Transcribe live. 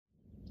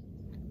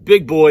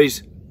Big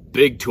boys,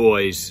 big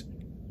toys,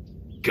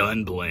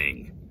 gun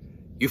bling.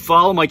 You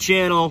follow my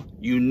channel,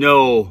 you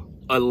know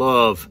I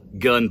love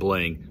gun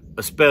bling,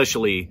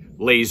 especially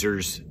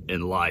lasers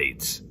and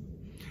lights.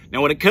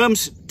 Now when it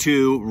comes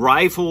to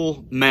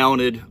rifle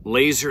mounted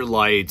laser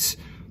lights,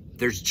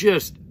 there's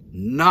just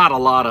not a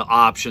lot of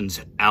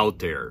options out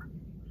there.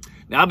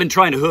 Now I've been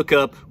trying to hook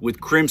up with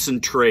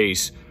Crimson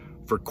Trace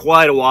for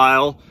quite a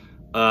while.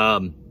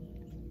 The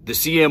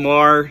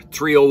CMR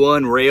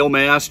 301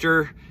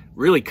 Railmaster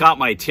really caught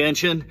my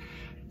attention.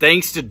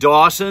 Thanks to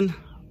Dawson,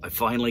 I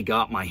finally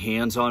got my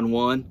hands on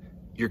one.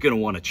 You're gonna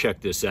wanna check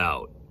this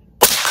out.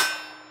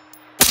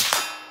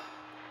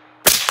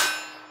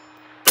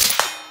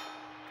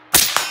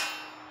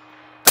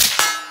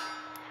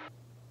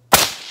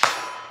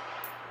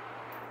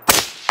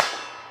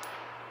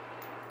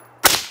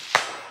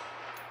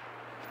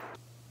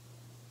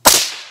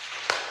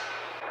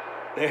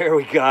 There,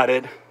 we got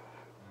it.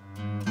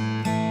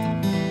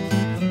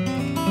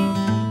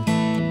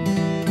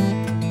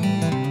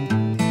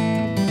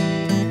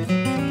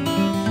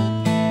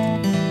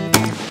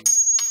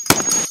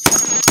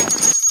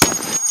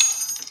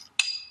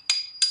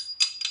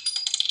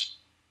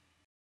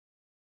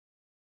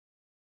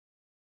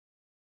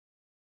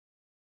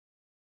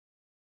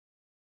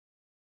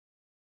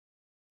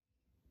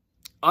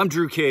 I'm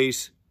Drew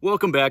Case.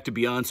 Welcome back to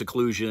Beyond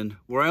Seclusion,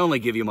 where I only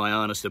give you my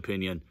honest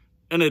opinion,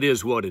 and it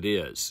is what it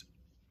is.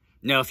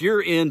 Now, if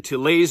you're into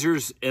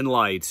lasers and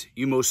lights,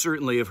 you most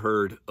certainly have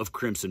heard of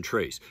Crimson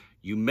Trace.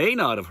 You may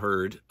not have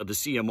heard of the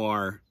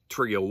CMR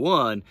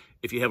 301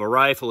 if you have a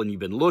rifle and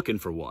you've been looking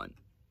for one.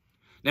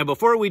 Now,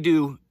 before we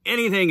do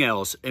anything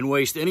else and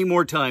waste any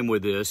more time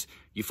with this,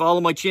 you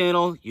follow my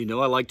channel, you know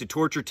I like to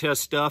torture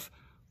test stuff.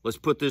 Let's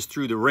put this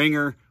through the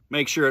ringer,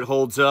 make sure it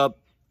holds up,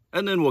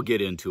 and then we'll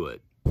get into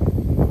it.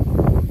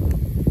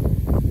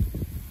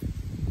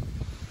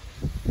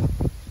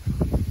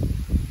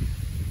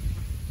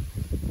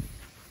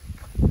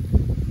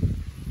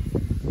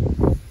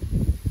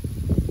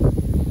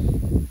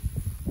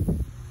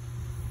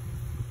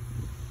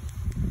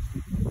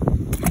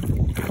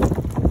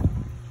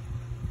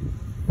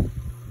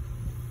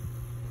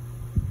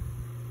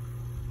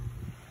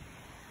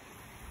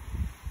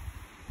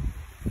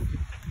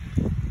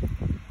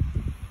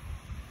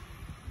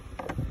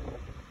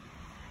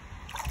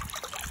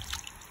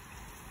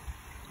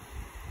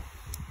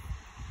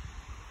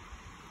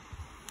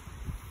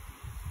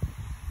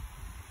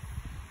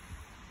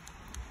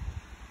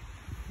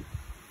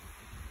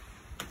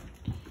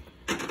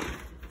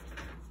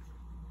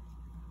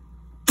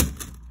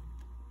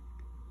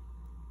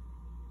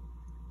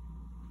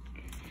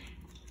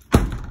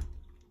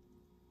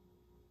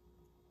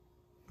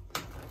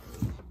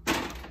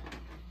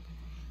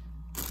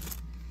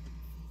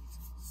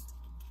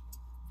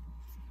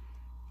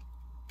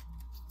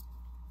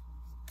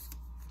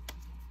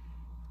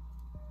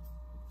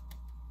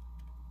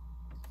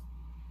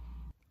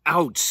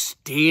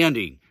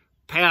 Outstanding.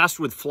 Passed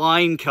with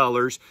flying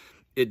colors.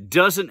 It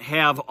doesn't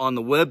have on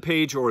the web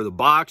page or the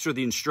box or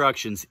the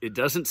instructions, it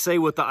doesn't say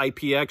what the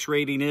IPX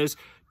rating is.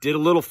 Did a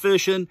little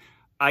fishing,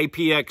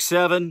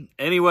 IPX7.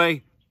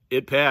 Anyway,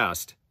 it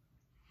passed.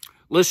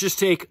 Let's just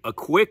take a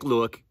quick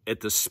look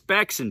at the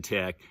specs and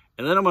tech,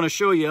 and then I'm going to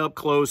show you up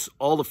close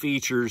all the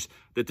features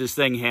that this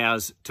thing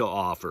has to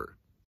offer.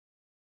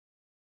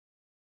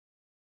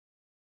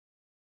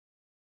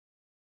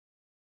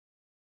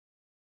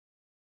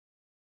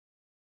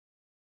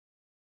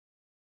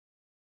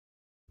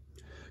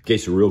 Okay,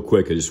 so real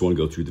quick, I just want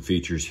to go through the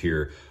features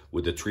here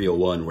with the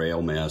 301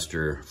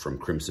 Railmaster from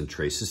Crimson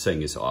Trace. This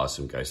thing is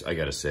awesome, guys. I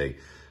gotta say,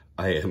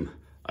 I'm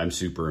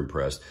super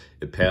impressed.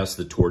 It passed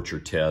the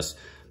torture test.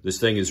 This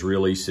thing is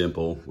really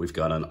simple. We've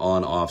got an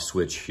on-off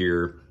switch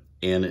here,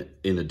 and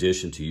in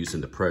addition to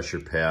using the pressure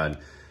pad,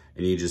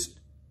 and you just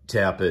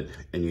tap it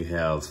and you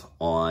have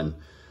on.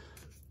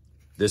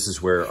 This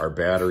is where our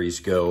batteries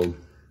go.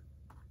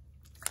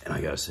 And I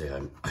gotta say,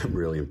 I'm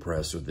really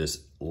impressed with this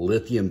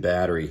lithium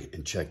battery.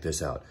 And check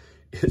this out.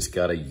 It's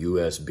got a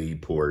USB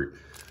port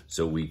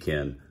so we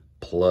can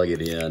plug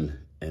it in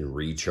and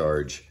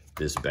recharge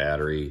this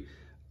battery.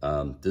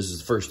 This is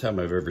the first time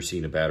I've ever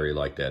seen a battery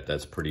like that.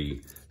 That's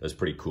pretty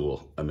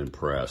cool. I'm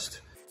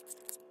impressed.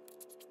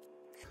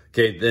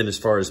 Okay, then as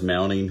far as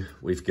mounting,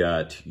 we've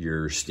got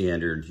your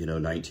standard,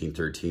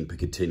 1913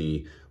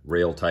 Picatinny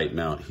rail type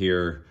mount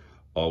here.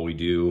 All we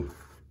do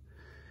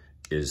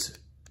is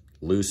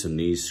loosen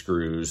these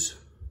screws.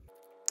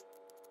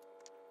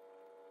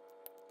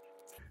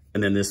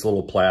 And then this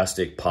little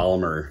plastic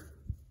polymer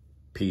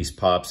piece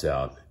pops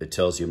out. It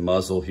tells you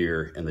muzzle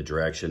here and the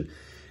direction.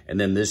 And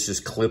then this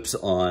just clips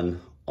on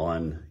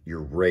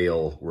your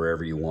rail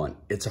wherever you want.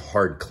 It's a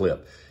hard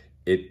clip.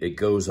 It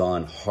goes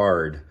on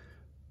hard,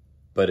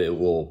 but it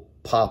will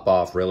pop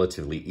off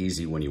relatively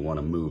easy when you want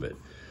to move it.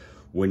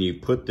 When you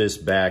put this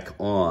back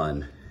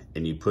on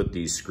and you put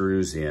these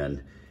screws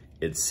in,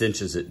 it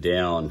cinches it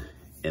down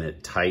and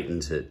it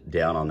tightens it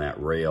down on that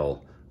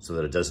rail so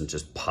that it doesn't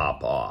just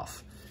pop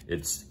off.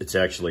 It's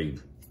actually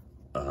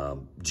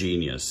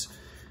genius.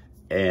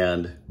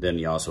 And then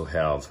you also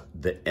have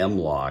the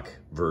M-Lock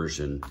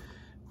version.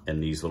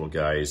 And these little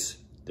guys,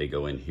 they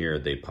go in here,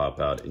 they pop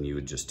out, and you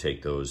would just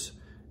take those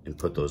and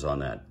put those on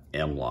that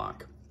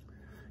M-Lock.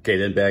 Okay,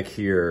 then back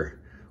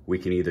here, we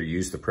can either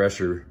use the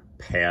pressure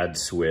pad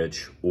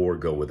switch or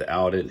go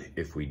without it.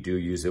 If we do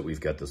use it,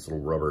 we've got this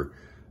little rubber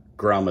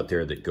grommet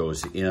there that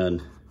goes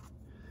in.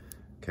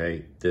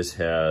 Okay, this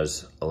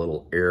has a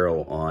little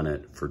arrow on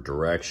it for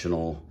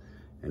directional,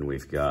 and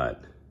we've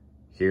got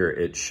here,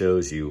 it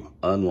shows you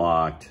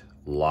unlocked,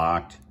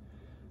 locked.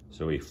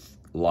 So we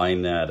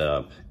line that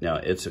up. Now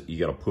you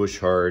gotta push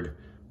hard.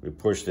 We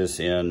push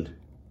this in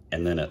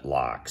and then it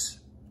locks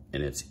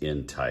and it's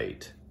in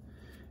tight.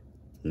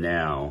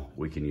 Now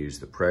we can use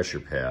the pressure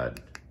pad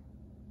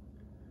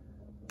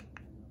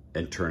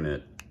and turn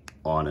it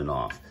on and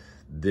off.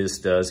 This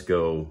does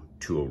go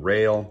to a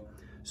rail.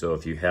 So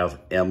if you have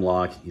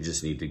M-Lock, you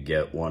just need to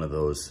get one of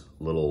those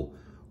little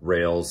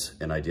rails.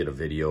 And I did a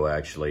video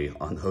actually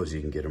on those.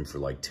 You can get them for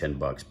like 10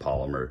 bucks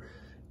polymer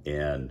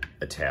and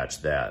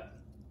attach that.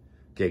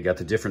 Okay, got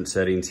the different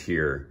settings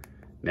here.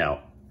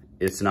 Now,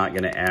 it's not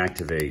gonna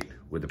activate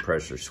with the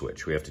pressure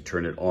switch. We have to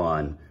turn it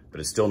on, but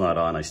it's still not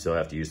on. I still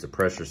have to use the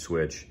pressure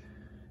switch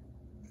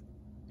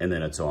and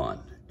then it's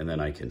on. And then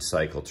I can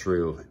cycle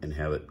through and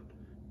have it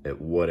at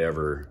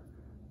whatever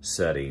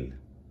setting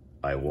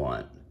I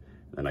want.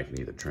 Then I can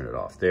either turn it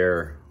off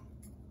there,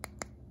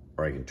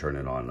 or I can turn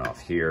it on and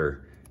off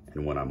here.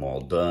 And when I'm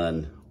all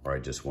done, or I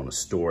just want to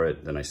store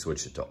it, then I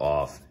switch it to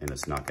off and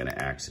it's not going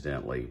to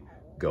accidentally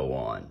go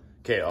on.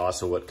 Okay,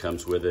 also what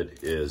comes with it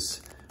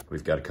is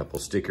we've got a couple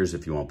stickers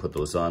if you want to put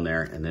those on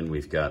there. And then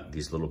we've got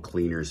these little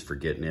cleaners for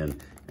getting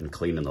in and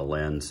cleaning the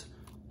lens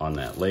on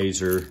that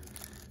laser.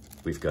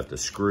 We've got the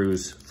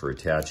screws for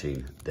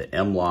attaching the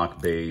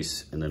M-Lock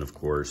base. And then of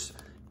course,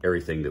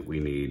 everything that we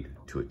need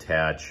to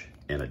attach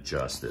and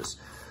adjust this.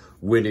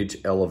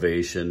 Windage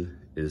elevation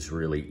is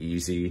really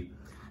easy.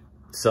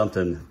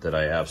 Something that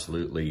I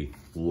absolutely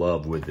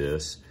love with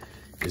this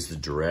is the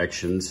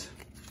directions.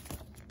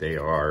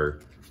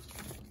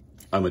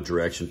 I'm a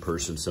direction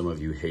person. Some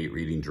of you hate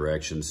reading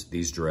directions.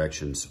 These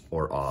directions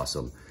are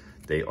awesome.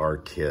 They are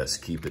KISS,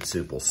 keep it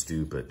simple,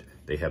 stupid.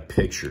 They have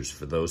pictures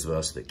for those of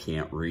us that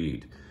can't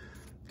read.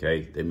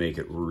 Okay, they make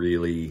it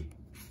really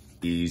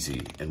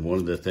easy. And one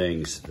of the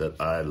things that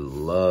I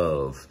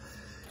love,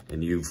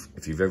 and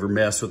if you've ever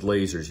messed with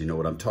lasers, you know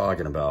what I'm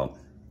talking about.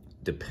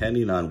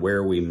 Depending on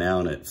where we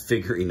mount it,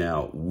 figuring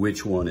out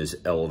which one is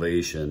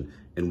elevation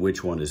and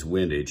which one is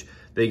windage,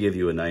 they give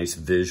you a nice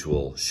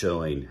visual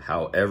showing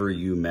however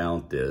you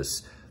mount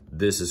this,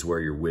 this is where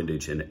your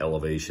windage and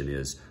elevation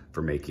is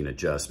for making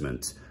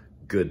adjustments.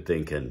 Good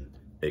thinking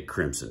at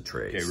Crimson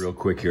Trace. Okay, real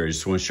quick here, I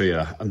just want to show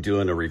you, I'm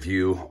doing a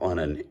review on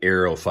an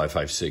Aero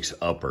 556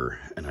 upper,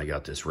 and I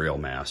got this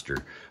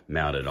Railmaster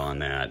mounted on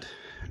that.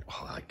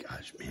 Oh my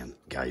gosh, man,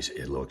 guys,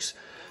 it looks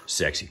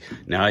sexy.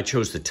 Now I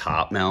chose the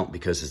top mount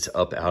because it's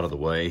up out of the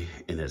way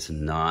and it's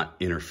not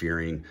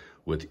interfering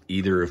with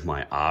either of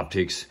my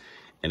optics,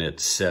 and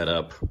it's set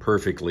up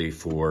perfectly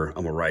for,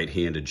 I'm a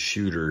right-handed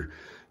shooter.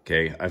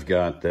 Okay, I've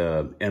got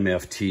the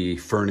MFT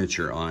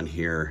furniture on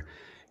here,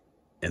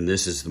 and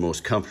this is the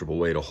most comfortable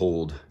way to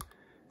hold.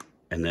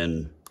 And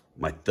then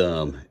my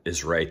thumb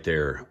is right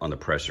there on the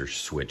pressure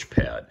switch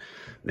pad.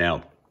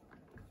 Now,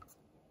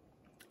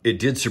 it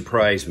did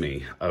surprise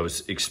me. I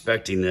was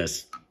expecting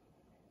this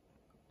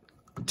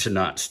to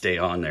not stay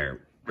on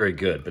there very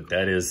good, but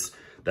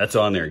that's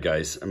on there,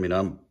 guys. I mean,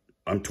 I'm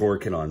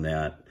torquing on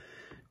that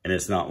and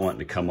it's not wanting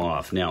to come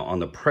off. Now on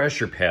the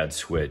pressure pad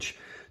switch,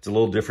 it's a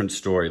little different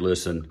story.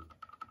 Listen,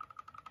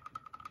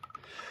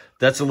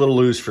 that's a little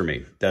loose for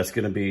me. That's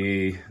gonna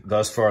be,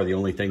 thus far, the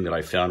only thing that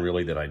I found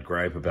really that I'd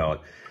gripe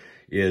about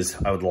is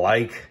I would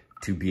like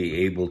to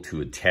be able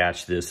to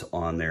attach this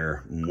on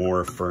there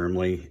more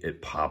firmly.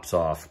 It pops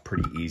off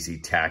pretty easy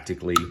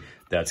tactically.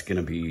 That's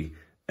gonna be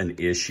an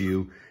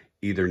issue.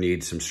 Either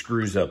need some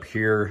screws up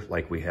here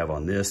like we have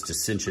on this to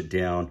cinch it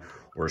down,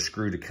 or a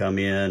screw to come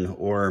in,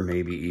 or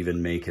maybe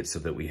even make it so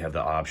that we have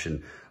the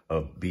option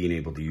of being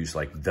able to use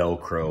like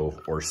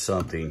Velcro or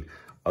something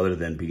other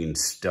than being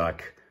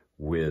stuck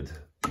with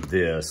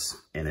this.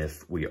 And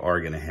if we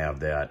are gonna have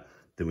that,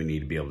 then we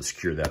need to be able to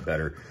secure that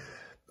better.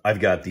 I've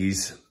got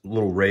these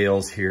little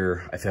rails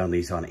here. I found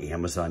these on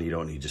Amazon. You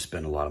don't need to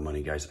spend a lot of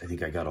money, guys. I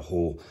think I got a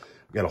whole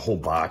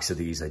box of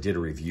these. I did a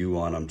review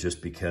on them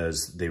just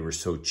because they were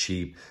so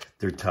cheap.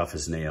 They're tough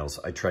as nails.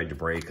 I tried to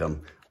break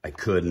them. I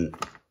couldn't.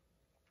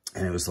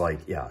 And it was like,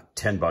 yeah,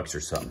 10 bucks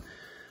or something.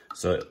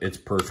 So it's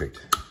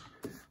perfect.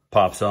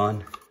 Pops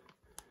on.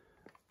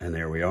 And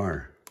there we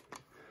are.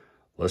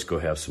 Let's go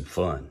have some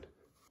fun.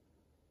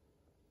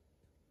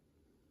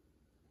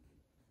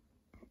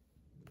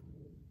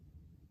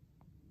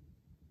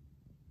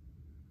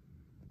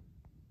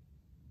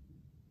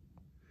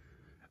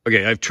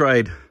 Okay, I've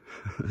tried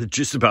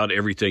just about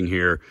everything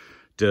here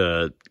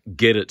to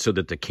get it so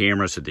that the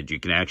camera, so that you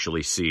can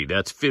actually see.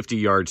 That's 50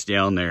 yards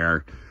down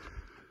there,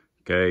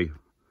 okay?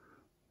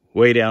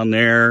 Way down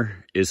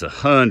there is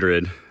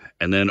 100,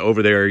 and then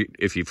over there,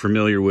 if you're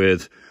familiar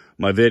with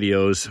my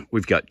videos,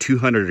 we've got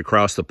 200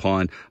 across the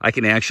pond. I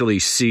can actually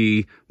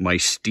see my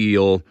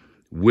steel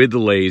with the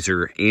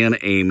laser and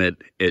aim it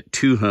at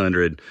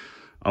 200.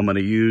 I'm going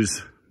to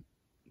use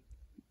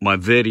my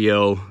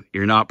video.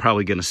 You're not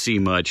probably going to see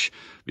much,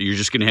 but you're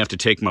just going to have to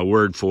take my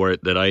word for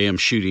it that I am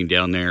shooting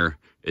down there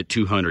at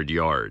 200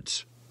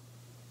 yards.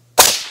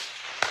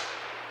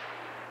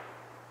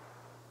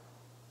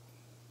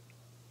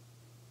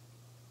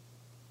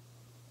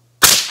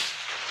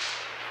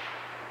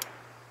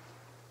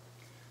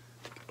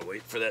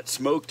 Wait for that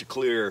smoke to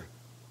clear.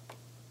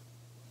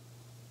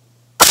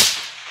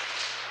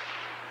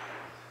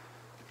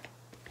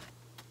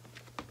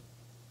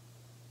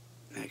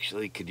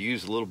 Actually, could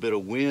use a little bit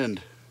of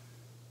wind.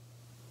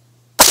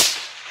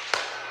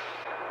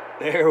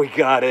 There, we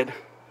got it.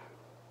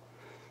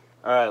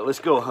 All right, let's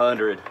go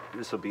 100.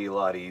 This will be a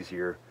lot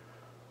easier.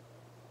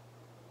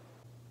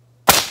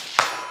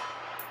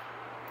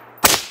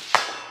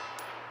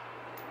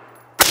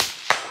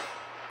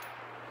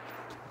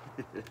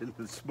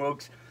 The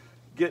smoke's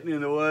getting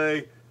in the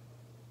way.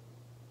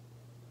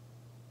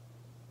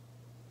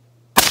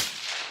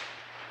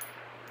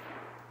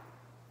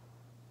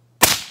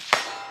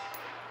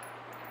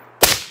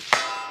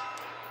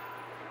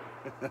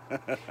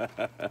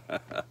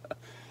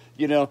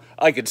 You know,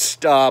 I could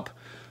stop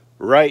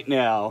right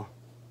now,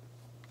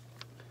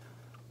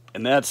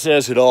 and that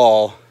says it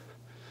all.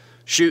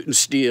 Shooting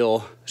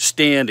steel,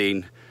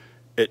 standing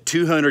at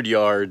 200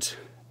 yards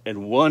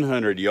and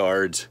 100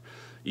 yards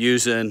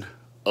using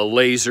a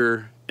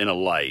laser and a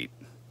light.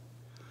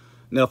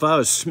 Now, if I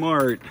was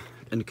smart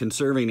and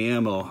conserving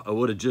ammo, I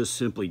would have just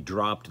simply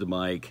dropped the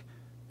mic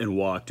and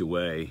walked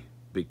away,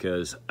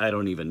 because I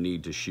don't even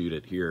need to shoot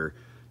it here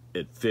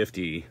at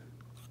 50,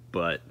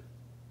 but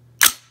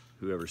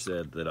whoever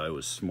said that I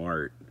was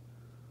smart.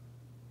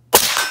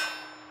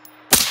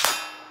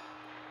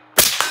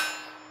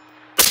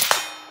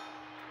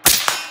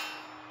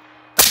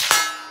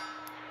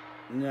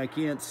 And I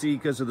can't see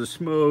because of the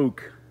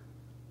smoke.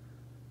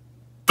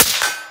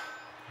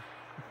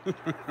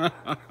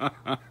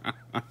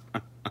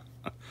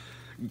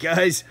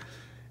 Guys,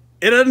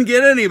 it doesn't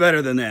get any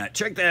better than that.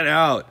 Check that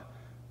out.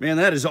 Man,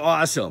 that is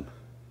awesome.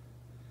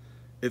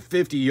 At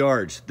 50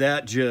 yards,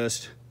 that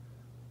just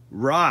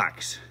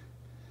rocks.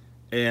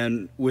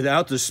 And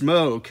without the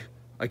smoke,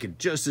 I could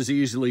just as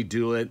easily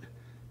do it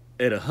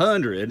at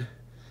 100.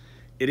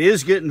 It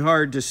is getting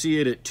hard to see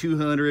it at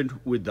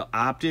 200 with the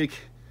optic,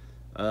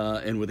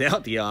 and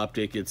without the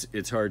optic,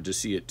 it's hard to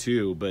see it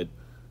too. But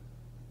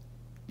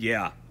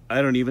yeah,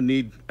 I don't even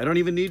need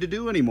to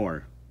do any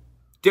more.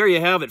 There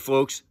you have it,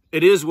 folks.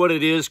 It is what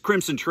it is.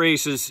 Crimson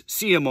Trace's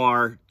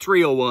CMR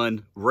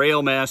 301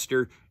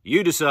 Railmaster.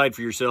 You decide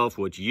for yourself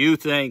what you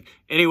think.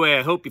 Anyway,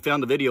 I hope you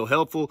found the video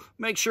helpful.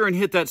 Make sure and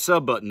hit that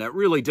sub button. That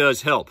really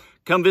does help.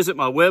 Come visit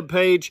my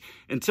webpage.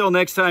 Until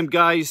next time,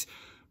 guys,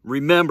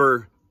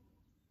 remember,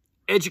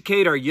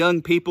 educate our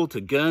young people to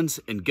guns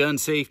and gun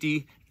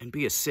safety, and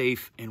be a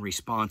safe and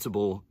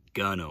responsible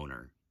gun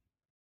owner.